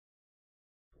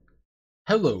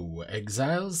Hello,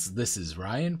 Exiles. This is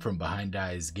Ryan from Behind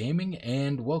Eyes Gaming,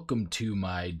 and welcome to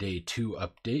my Day 2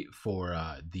 update for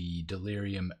the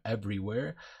Delirium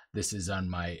Everywhere. This is on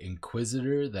my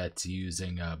Inquisitor that's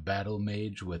using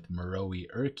Battlemage with Marohi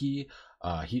Erqi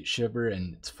Heatshiver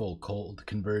and its full cold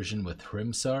conversion with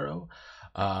Sorrow.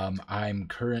 I'm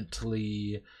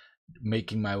currently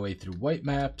making my way through white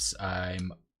maps.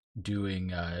 I'm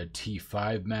doing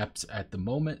T5 maps at the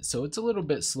moment, so it's a little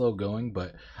bit slow going,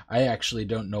 but I actually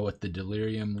don't know what the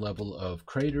Delirium level of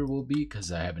Crater will be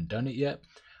because I haven't done it yet.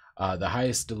 The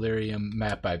highest Delirium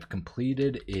map I've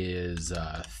completed is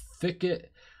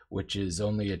Thicket, which is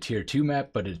only a tier 2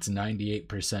 map, but it's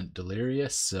 98%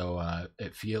 delirious, so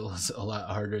it feels a lot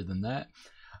harder than that.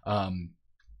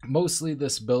 Mostly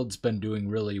this build's been doing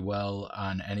really well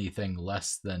on anything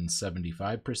less than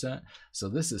 75%, so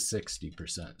this is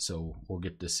 60%, so we'll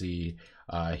get to see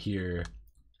here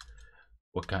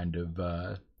what kind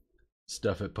of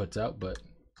stuff it puts out. But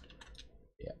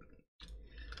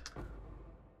yeah,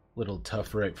 little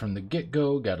tough right from the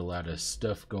get-go. Got a lot of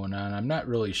stuff going on. I'm not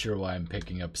really sure why I'm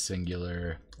picking up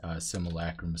singular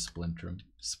simulacrum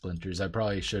splinters. I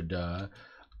probably should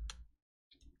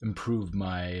improve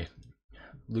my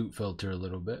loot filter a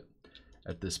little bit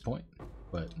at this point,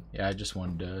 but yeah, I just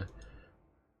wanted to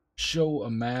show a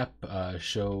map,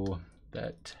 show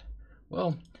that,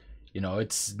 well, you know,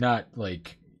 it's not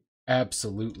like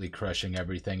absolutely crushing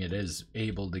everything. It is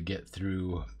able to get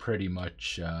through pretty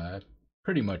much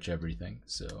everything.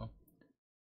 So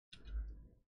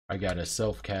I got a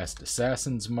self-cast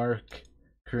Assassin's Mark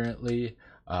currently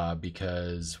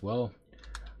because, well,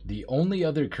 the only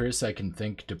other curse I can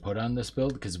think to put on this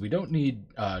build, because we don't need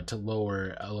to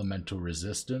lower elemental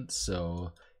resistance,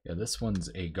 so yeah, this one's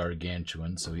a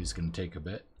gargantuan, so he's going to take a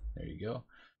bit. There you go.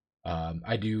 I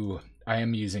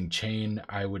am using chain.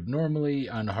 I would normally,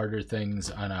 on harder things,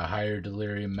 on a higher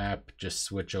delirium map, just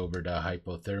switch over to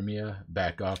hypothermia,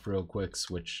 back off real quick,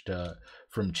 switch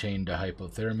from chain to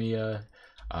hypothermia,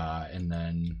 and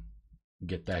then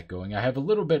get that going. I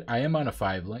am on a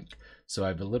 5-link, so I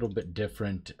have a little bit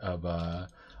different of a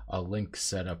link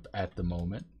setup at the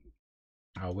moment,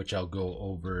 which I'll go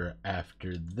over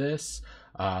after this.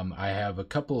 I have a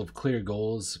couple of clear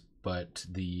goals, but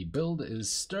the build is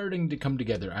starting to come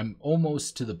together. I'm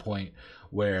almost to the point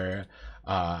where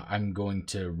I'm going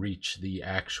to reach the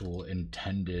actual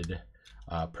intended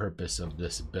purpose of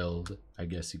this build, I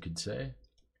guess you could say.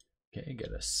 Okay,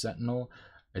 get a sentinel.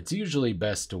 It's usually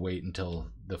best to wait until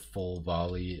the full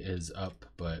volley is up,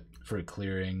 but for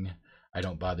clearing, I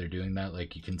don't bother doing that.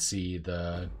 Like, you can see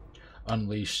the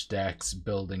unleash stacks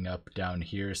building up down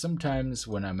here. Sometimes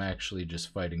when I'm actually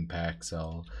just fighting packs,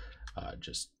 I'll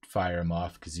just fire them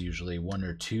off, because usually 1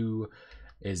 or 2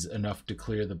 is enough to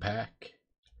clear the pack.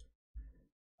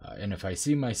 And if I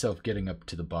see myself getting up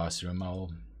to the boss room,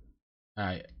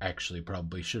 I actually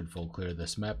probably should full clear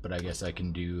this map, but I guess I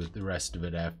can do the rest of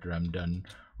it after I'm done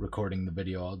recording the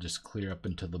video. I'll just clear up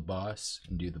into the boss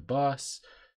and do the boss,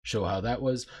 show how that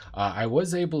was. I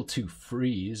was able to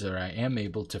freeze, or I am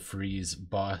able to freeze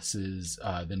bosses,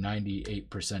 the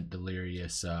 98%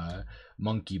 delirious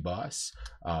monkey boss,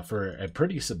 for a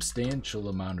pretty substantial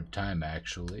amount of time,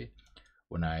 actually,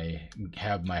 when I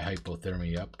have my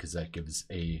hypothermia up, because that gives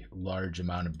a large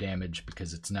amount of damage,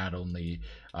 because it's not only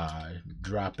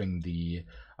dropping the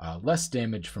less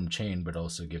damage from chain, but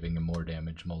also giving a more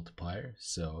damage multiplier.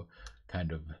 So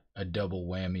kind of a double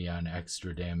whammy on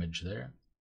extra damage there.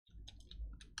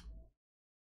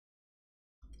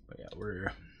 But yeah,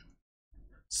 we're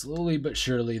slowly but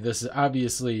surely. This is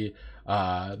obviously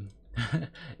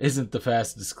isn't the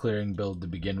fastest clearing build to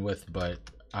begin with, but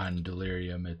on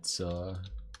Delirium, it's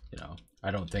you know,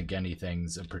 I don't think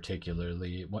anything's a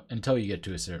particularly, until you get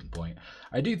to a certain point.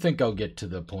 I do think I'll get to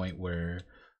the point where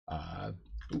I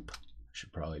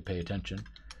should probably pay attention.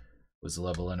 Was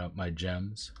leveling up my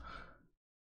gems.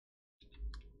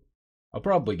 I'll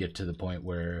probably get to the point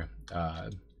where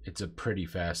it's a pretty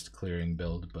fast clearing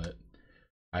build, but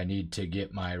I need to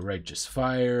get my Righteous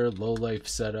Fire, low life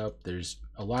set up. There's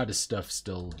a lot of stuff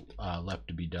still left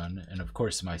to be done. And of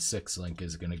course my 6-link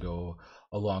is going to go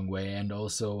a long way. And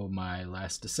also my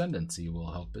Last Ascendancy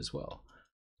will help as well.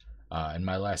 And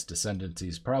my Last Ascendancy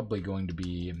is probably going to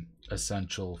be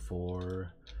essential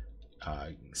for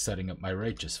setting up my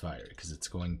Righteous Fire, because it's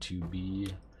going to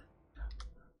be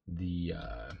the...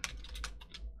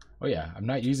 Oh yeah, I'm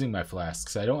not using my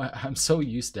flasks. I'm so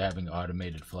used to having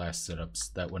automated flask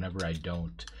setups that whenever I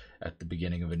don't at the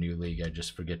beginning of a new league, I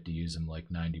just forget to use them like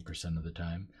 90% of the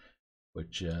time,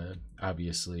 which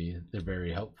obviously they're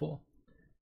very helpful.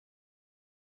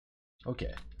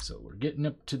 Okay, so we're getting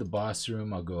up to the boss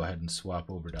room. I'll go ahead and swap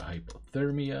over to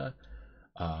hypothermia.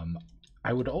 Um,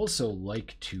 I would also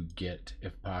like to get,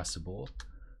 if possible,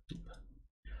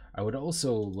 I would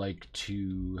also like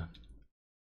to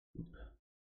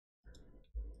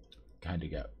kind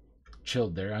of got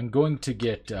chilled there. I'm going to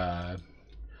get, I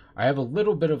have a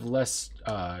little bit of less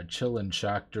chill and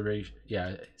shock duration.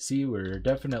 Yeah, see, we're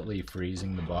definitely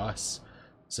freezing the boss.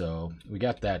 So we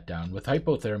got that down. With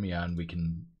hypothermia on, we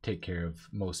can take care of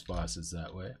most bosses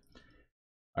that way.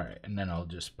 All right, and then I'll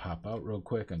just pop out real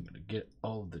quick. I'm gonna get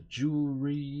all the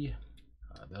jewelry.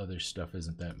 The other stuff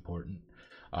isn't that important,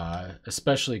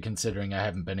 especially considering I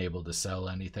haven't been able to sell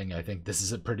anything. I think this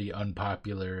is a pretty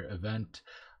unpopular event,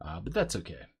 but that's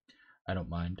okay. I don't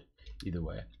mind either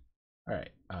way. All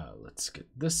right, let's get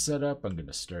this set up. I'm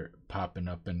gonna start popping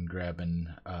up and grabbing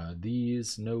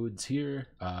these nodes here.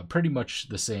 Pretty much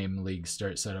the same league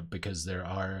start setup because there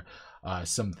are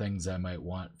some things I might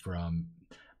want from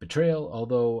Betrayal,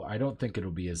 although I don't think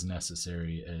it'll be as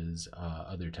necessary as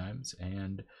other times.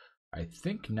 And I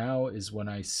think now is when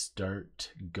I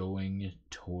start going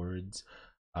towards.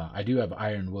 I do have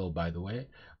Iron Will, by the way.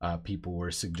 People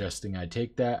were suggesting I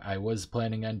take that. I was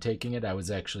planning on taking it. I was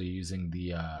actually using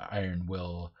the Iron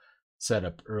Will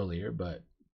setup earlier, but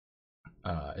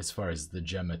as far as the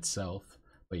gem itself.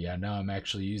 But yeah, now I'm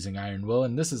actually using Iron Will,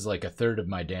 and this is like a third of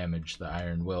my damage, the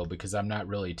Iron Will, because I'm not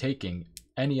really taking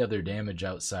any other damage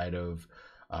outside of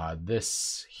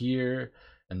this here,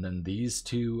 and then these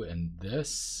two, and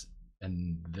this,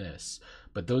 and this.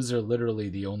 But those are literally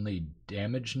the only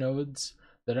damage nodes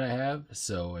that I have,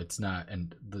 so it's not,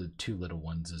 and the two little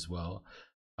ones as well.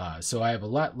 So I have a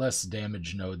lot less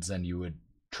damage nodes than you would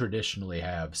traditionally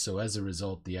have. So as a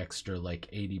result, the extra like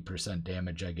 80%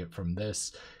 damage I get from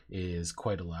this is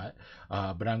quite a lot.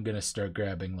 But I'm gonna start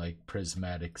grabbing like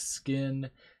prismatic skin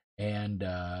and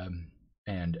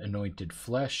anointed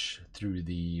flesh through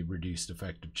the reduced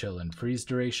effective chill and freeze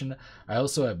duration. I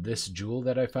also have this jewel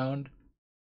that I found,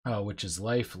 which is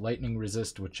life, lightning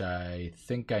resist, which I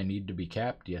think I need to be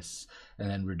capped, yes, and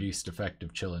then reduced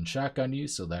effective chill and shock on you,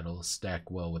 so that'll stack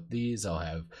well with these. I'll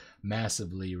have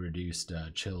massively reduced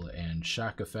chill and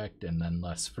shock effect, and then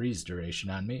less freeze duration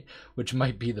on me, which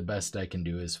might be the best I can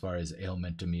do as far as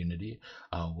ailment immunity.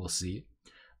 We'll see,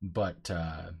 but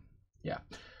yeah.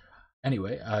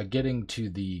 Anyway, getting to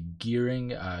the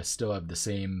gearing, still have the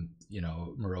same,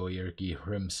 Marohi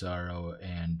Erqi, Sorrow,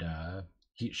 and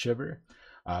Heatshiver.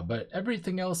 But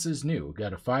everything else is new.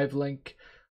 Got a 5-link.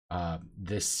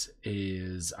 This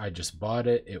is, I just bought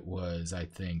it. It was, I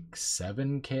think,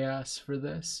 7 chaos for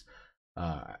this.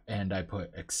 And I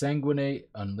put Exsanguinate,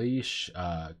 Unleash,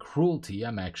 Cruelty.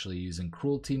 I'm actually using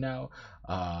Cruelty now.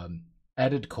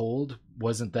 Added Cold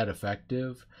wasn't that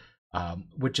effective.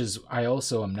 Which is, I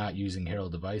also am not using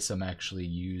Herald of Ice. I'm actually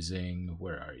using,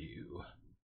 where are you?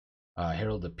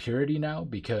 Herald of Purity now,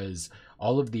 because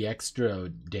all of the extra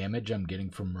damage I'm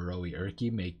getting from Marohi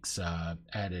Erqi makes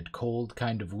added cold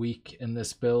kind of weak in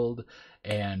this build,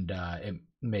 and it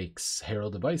makes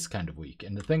Herald of Ice kind of weak.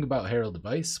 And the thing about Herald of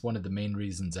Ice, one of the main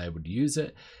reasons I would use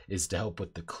it is to help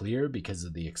with the clear because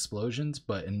of the explosions,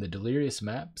 but in the Delirious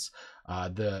maps,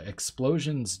 the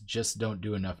explosions just don't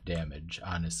do enough damage,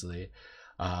 honestly,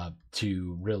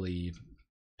 to really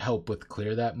help with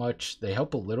clear that much. They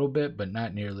help a little bit, but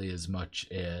not nearly as much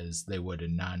as they would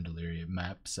in non-delirium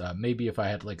maps. Maybe if I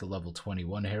had like a level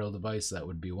 21 Herald of Ice, that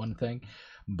would be one thing,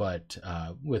 but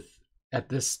with at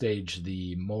this stage,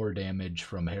 the more damage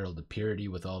from Herald of Purity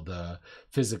with all the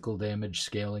physical damage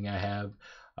scaling I have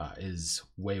is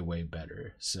way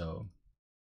better. So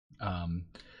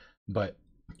but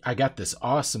I got this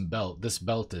awesome belt. This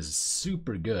belt is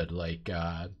super good, like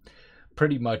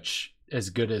pretty much as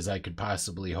good as I could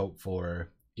possibly hope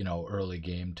for, early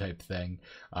game type thing.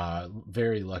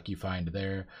 Very lucky find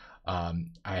there. I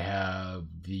have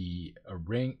a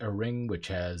ring which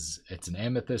it's an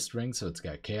amethyst ring, so it's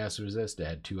got chaos resist. It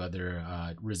had 2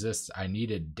 other resists. I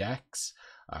needed dex,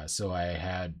 so I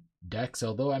had dex,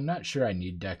 although I'm not sure I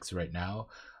need dex right now.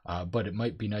 But it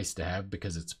might be nice to have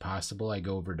because it's possible I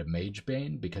go over to Mage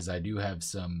Bane because I do have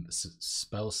some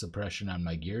spell suppression on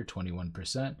my gear,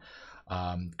 21%.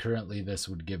 Currently, this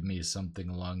would give me something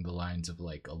along the lines of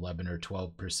like 11 or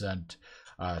 12%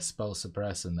 spell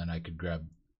suppress, and then I could grab,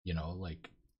 like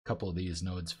a couple of these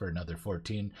nodes for another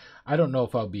 14. I don't know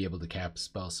if I'll be able to cap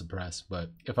spell suppress, but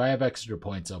if I have extra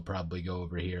points, I'll probably go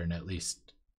over here and at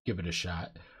least give it a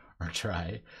shot or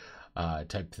try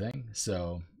type thing.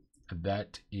 So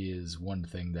that is one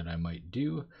thing that I might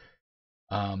do.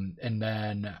 And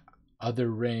then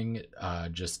other ring,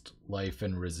 just life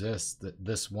and resist.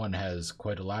 This one has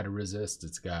quite a lot of resist.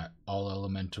 It's got all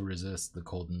elemental resist, the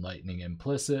cold and lightning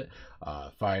implicit,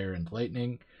 fire and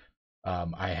lightning.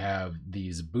 I have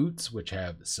these boots, which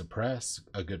have suppress,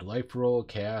 a good life roll,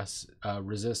 chaos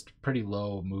resist, pretty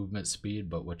low movement speed,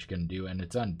 but what you can do, and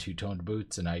it's on two-toned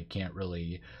boots, and I can't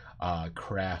really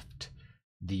craft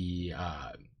the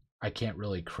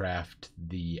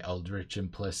Eldritch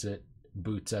implicit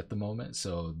boots at the moment,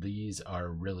 so these are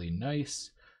really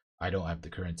nice. I don't have the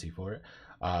currency for it.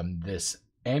 This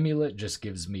amulet just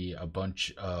gives me a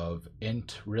bunch of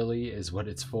int, really is what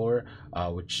it's for,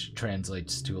 which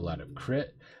translates to a lot of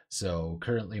crit. So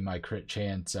currently my crit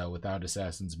chance without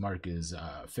Assassin's Mark is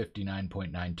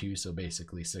 59.92, so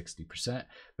basically 60%. If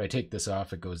I take this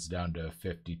off, it goes down to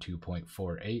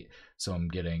 52.48, so I'm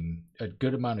getting a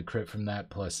good amount of crit from that,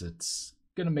 plus it's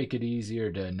gonna make it easier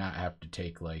to not have to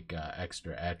take like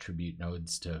extra attribute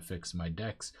nodes to fix my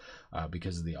decks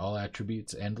because of the all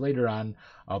attributes. And later on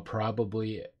I'll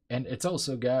probably, and it's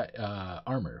also got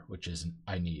armor, which is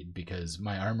I need because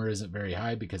my armor isn't very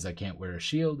high because I can't wear a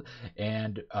shield,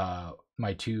 and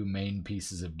my two main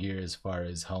pieces of gear as far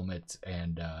as helmets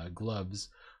and gloves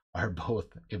are both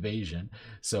evasion.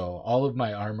 So all of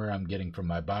my armor I'm getting from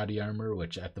my body armor,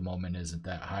 which at the moment isn't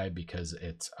that high because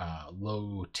it's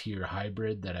low tier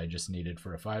hybrid that I just needed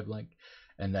for a 5-link.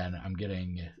 And then I'm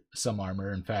getting some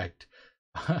armor. In fact,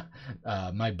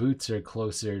 my boots are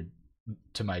closer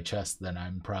to my chest than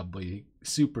I'm probably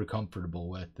super comfortable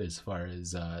with as far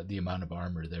as the amount of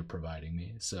armor they're providing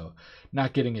me. So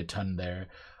not getting a ton there.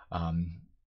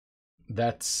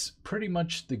 That's pretty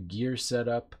much the gear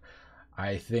setup.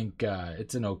 I think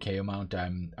it's an okay amount.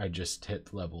 I just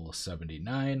hit level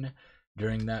 79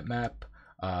 during that map.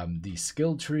 The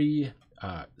skill tree,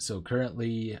 so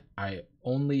currently I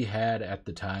only had at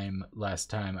the time, last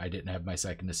time I didn't have my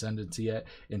second ascendancy yet,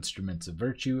 Instruments of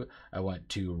Virtue. I went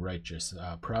to Righteous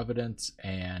Providence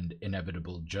and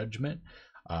Inevitable Judgment.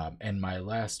 And my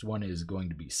last one is going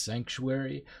to be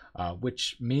Sanctuary,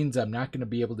 which means I'm not going to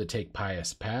be able to take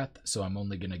Pious Path, so I'm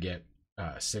only going to get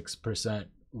 6%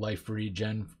 life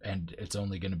regen, and it's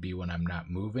only going to be when I'm not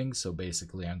moving. So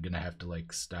basically I'm going to have to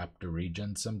like stop to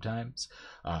regen sometimes,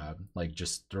 like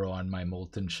just throw on my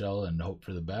molten shell and hope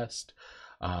for the best.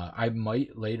 I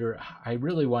might later, I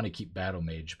really want to keep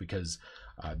Battlemage because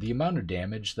the amount of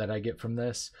damage that I get from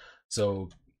this, so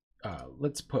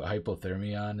let's put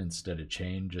hypothermia on instead of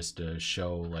chain just to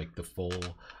show like the full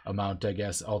amount, I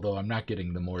guess, although I'm not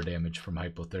getting the more damage from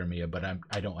hypothermia, but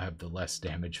I don't have the less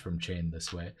damage from chain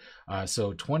this way.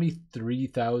 So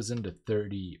 23,000 to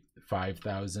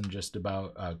 35,000 just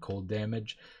about cold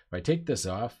damage. If I take this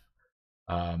off,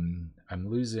 I'm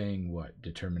losing what,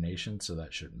 determination, so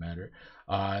that shouldn't matter.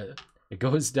 It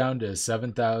goes down to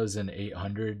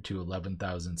 7,800 to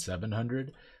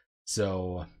 11,700.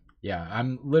 So yeah,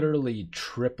 I'm literally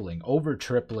over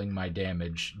tripling my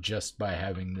damage just by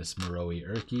having this Marohi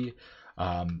Erqi.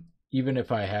 Even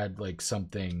if I had like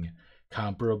something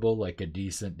comparable, like a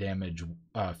decent damage,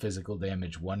 physical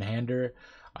damage one-hander,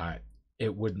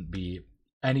 it wouldn't be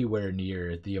anywhere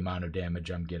near the amount of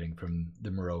damage I'm getting from the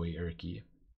Marohi Erqi.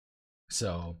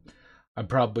 So I'm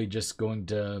probably just going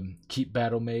to keep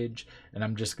Battlemage, and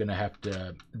I'm just gonna have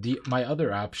to. My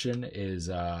other option is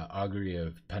Augury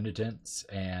of Penitence,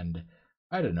 and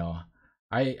I don't know.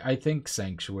 I think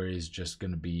Sanctuary is just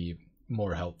gonna be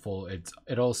more helpful.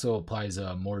 It also applies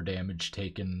a more damage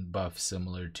taken buff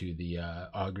similar to the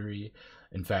Augury.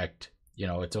 In fact, you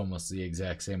know, it's almost the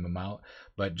exact same amount,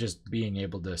 but just being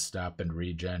able to stop and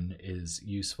regen is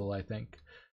useful, I think.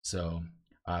 So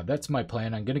that's my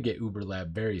plan. I'm going to get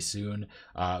Uberlab very soon.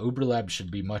 Uberlab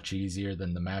should be much easier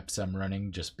than the maps I'm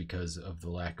running just because of the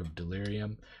lack of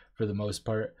Delirium for the most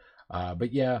part.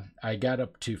 But yeah, I got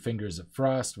up to Fingers of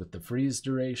Frost with the freeze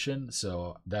duration,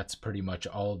 so that's pretty much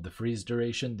all of the freeze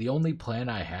duration. The only plan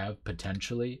I have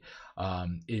potentially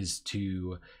is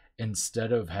to,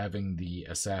 instead of having the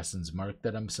Assassin's Mark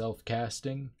that I'm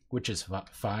self-casting, which is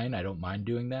fine, I don't mind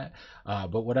doing that,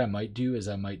 but what I might do is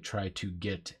I might try to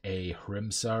get a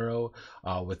Hrimsorrow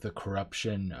with the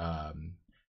Corruption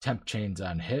temp chains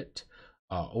on hit,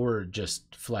 or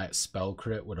just flat spell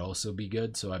crit would also be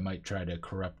good, so I might try to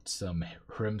corrupt some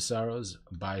Hrimsorrows,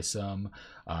 buy some,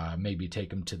 maybe take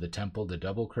them to the temple to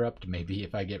double corrupt. Maybe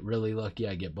if I get really lucky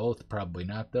I get both, probably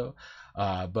not though.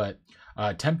 But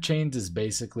temp chains is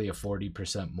basically a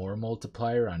 40% more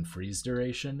multiplier on freeze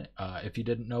duration, if you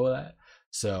didn't know that.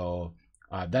 So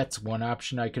that's one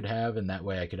option I could have, and that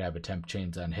way I could have a temp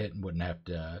chains on hit and wouldn't have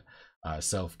to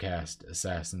self-cast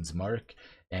Assassin's Mark,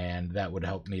 and that would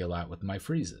help me a lot with my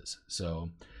freezes. So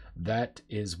that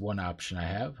is one option I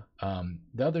have.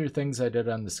 The other things I did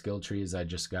on the skill tree is I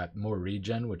just got more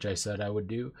regen, which I said I would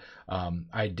do.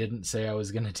 I didn't say I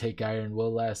was going to take Iron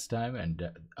Will last time, and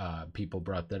people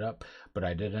brought that up, but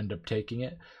I did end up taking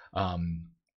it.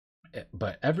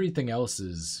 But everything else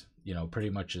is, you know, pretty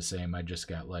much the same. I just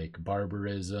got like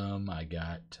Barbarism, I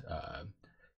got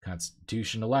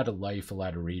Constitution, a lot of life, a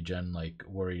lot of regen, like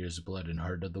Warrior's Blood and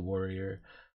Heart of the Warrior.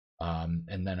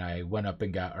 And then I went up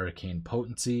and got Arcane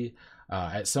Potency.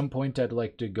 At some point, I'd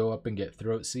like to go up and get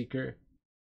Throat Seeker.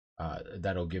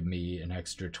 That'll give me an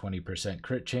extra 20%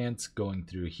 crit chance going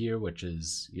through here, which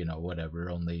is, you know, whatever,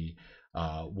 only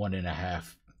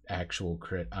 1.5 actual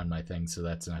crit on my thing, so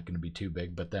that's not going to be too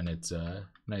big. But then it's a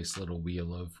nice little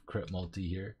wheel of crit multi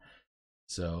here.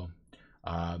 So,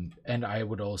 and I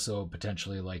would also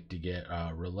potentially like to get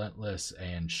Relentless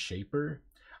and Shaper.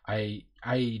 I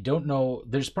don't know.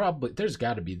 There's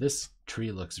got to be, this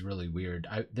tree looks really weird.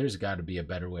 There's got to be a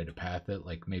better way to path it.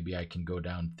 Like maybe I can go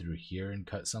down through here and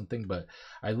cut something. But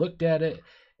I looked at it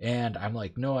and I'm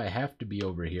like, no, I have to be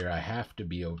over here. I have to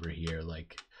be over here.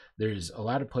 Like there's a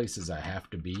lot of places I have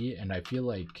to be, and I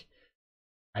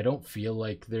don't feel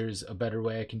like there's a better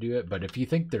way I can do it. But if you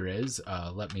think there is,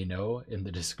 let me know in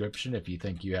the description if you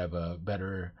think you have a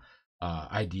better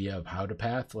idea of how to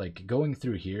path. Like going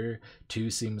through here too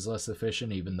seems less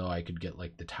efficient, even though I could get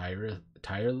like the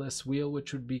tireless wheel,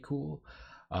 which would be cool.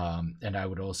 And I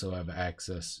would also have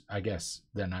access, I guess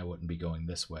then I wouldn't be going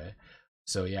this way.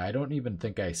 So yeah, I don't even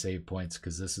think I save points,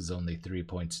 because this is only 3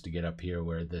 points to get up here,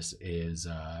 where this is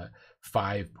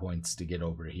 5 points to get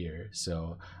over here.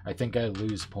 So I think I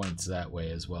lose points that way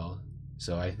as well.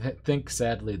 So I think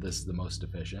sadly this is the most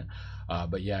efficient.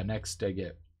 But yeah, next I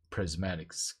get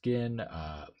Prismatic Skin,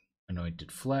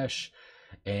 Anointed Flesh,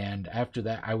 and after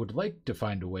that I would like to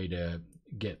find a way to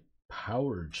get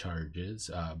power charges,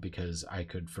 because I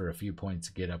could for a few points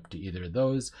get up to either of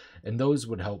those, and those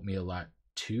would help me a lot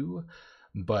too.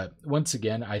 But once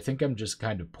again, I think I'm just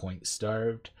kind of point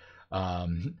starved,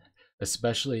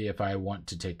 especially if I want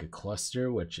to take a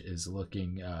cluster, which is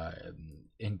looking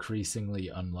increasingly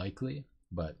unlikely.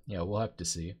 But yeah, we'll have to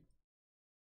see.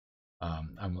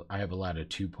 I have a lot of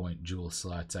 2-point jewel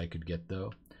slots I could get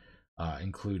though,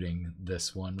 including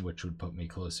this one, which would put me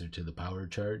closer to the power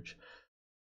charge.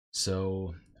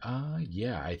 So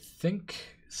yeah, I think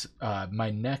my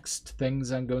next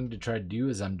things I'm going to try to do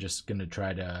is I'm just going to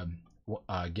try to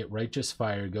get Righteous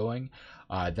Fire going.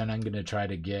 Then I'm going to try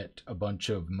to get a bunch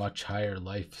of much higher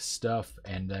life stuff,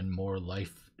 and then more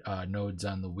life nodes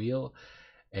on the wheel,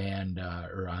 and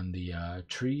or on the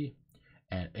tree,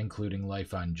 and including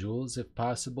life on jewels if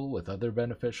possible, with other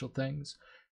beneficial things.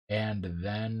 And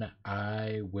then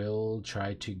I will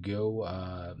try to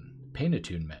go Pain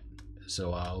Attunement.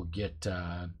 So I'll get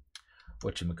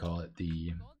whatchamacallit,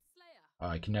 the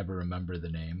I can never remember the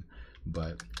name,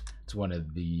 but it's one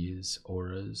of these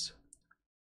auras.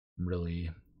 I'm really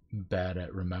bad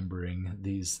at remembering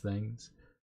these things.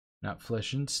 Not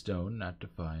Flesh and Stone, not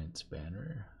Defiance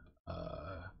Banner.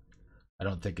 I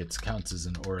don't think it counts as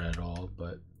an aura at all,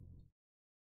 but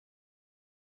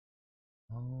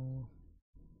oh,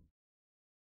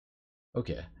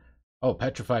 okay. Oh,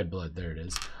 Petrified Blood, there it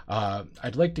is.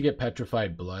 I'd like to get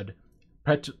Petrified Blood.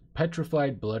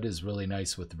 Petrified Blood is really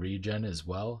nice with regen as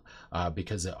well,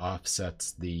 because it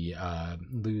offsets the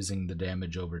losing the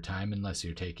damage over time unless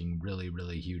you're taking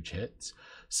really huge hits.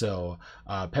 So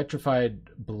Petrified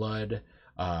Blood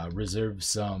reserve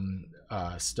some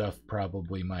stuff,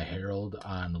 probably my Herald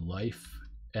on life,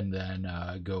 and then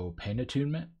go Pain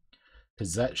Attunement,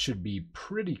 because that should be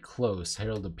pretty close.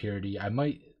 Herald of Purity, I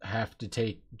might have to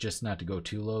take, just not to go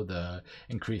too low, the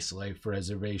Increased Life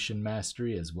Reservation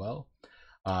Mastery as well.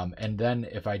 And then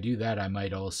if I do that, I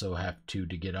might also have to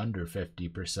get under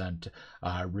 50%,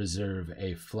 reserve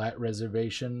a flat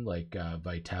reservation like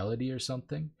Vitality or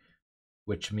something,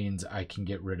 which means I can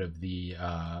get rid of the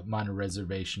mono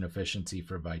reservation efficiency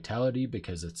for Vitality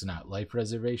because it's not life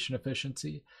reservation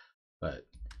efficiency. But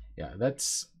yeah,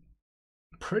 that's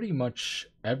pretty much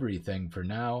everything for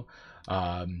now.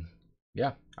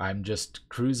 Yeah, I'm just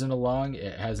cruising along.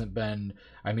 It hasn't been,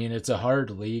 I mean, it's a hard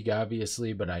league,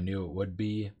 obviously, but I knew it would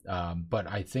be.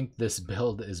 But I think this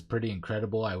build is pretty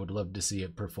incredible. I would love to see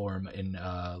it perform in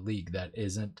a league that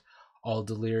isn't all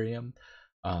Delirium.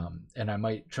 And I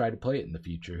might try to play it in the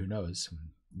future. Who knows?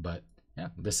 But yeah,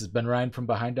 this has been Ryan from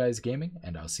Behind Eyes Gaming,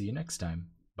 and I'll see you next time.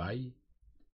 Bye.